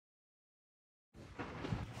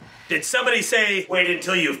Did somebody say, wait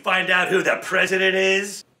until you find out who the president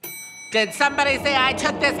is? Did somebody say I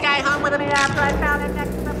took this guy home with me after I found him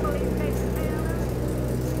next to the police station?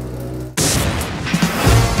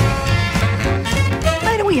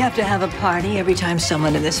 Why do we have to have a party every time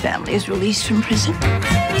someone in this family is released from prison?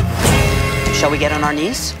 Shall we get on our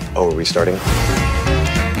knees? Oh, are we starting?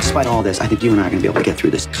 Despite all this, I think you and I are going to be able to get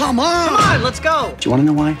through this. Come on! Come on, let's go! Do you want to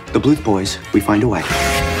know why? The Bluth boys, we find a way.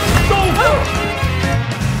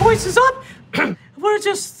 Voices up! We're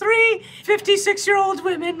just three 56-year-old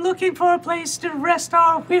women looking for a place to rest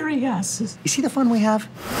our weary asses. You see the fun we have?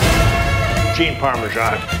 Gene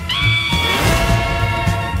Parmesan.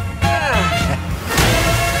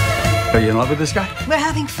 Are you in love with this guy? We're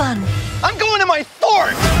having fun. I'm going to my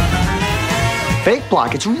fort! Fake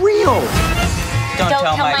block, it's real! Don't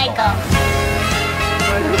tell Michael.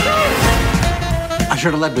 I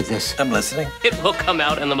should have led with this. I'm listening. It will come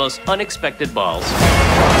out in the most unexpected balls.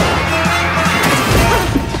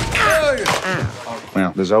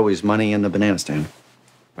 Well, there's always money in the banana stand.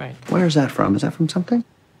 Right. Where's that from? Is that from something?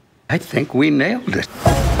 I think we nailed it.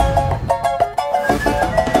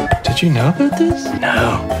 Did you know about this?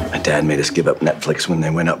 No. My dad made us give up Netflix when they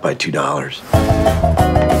went up by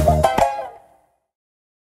 $2.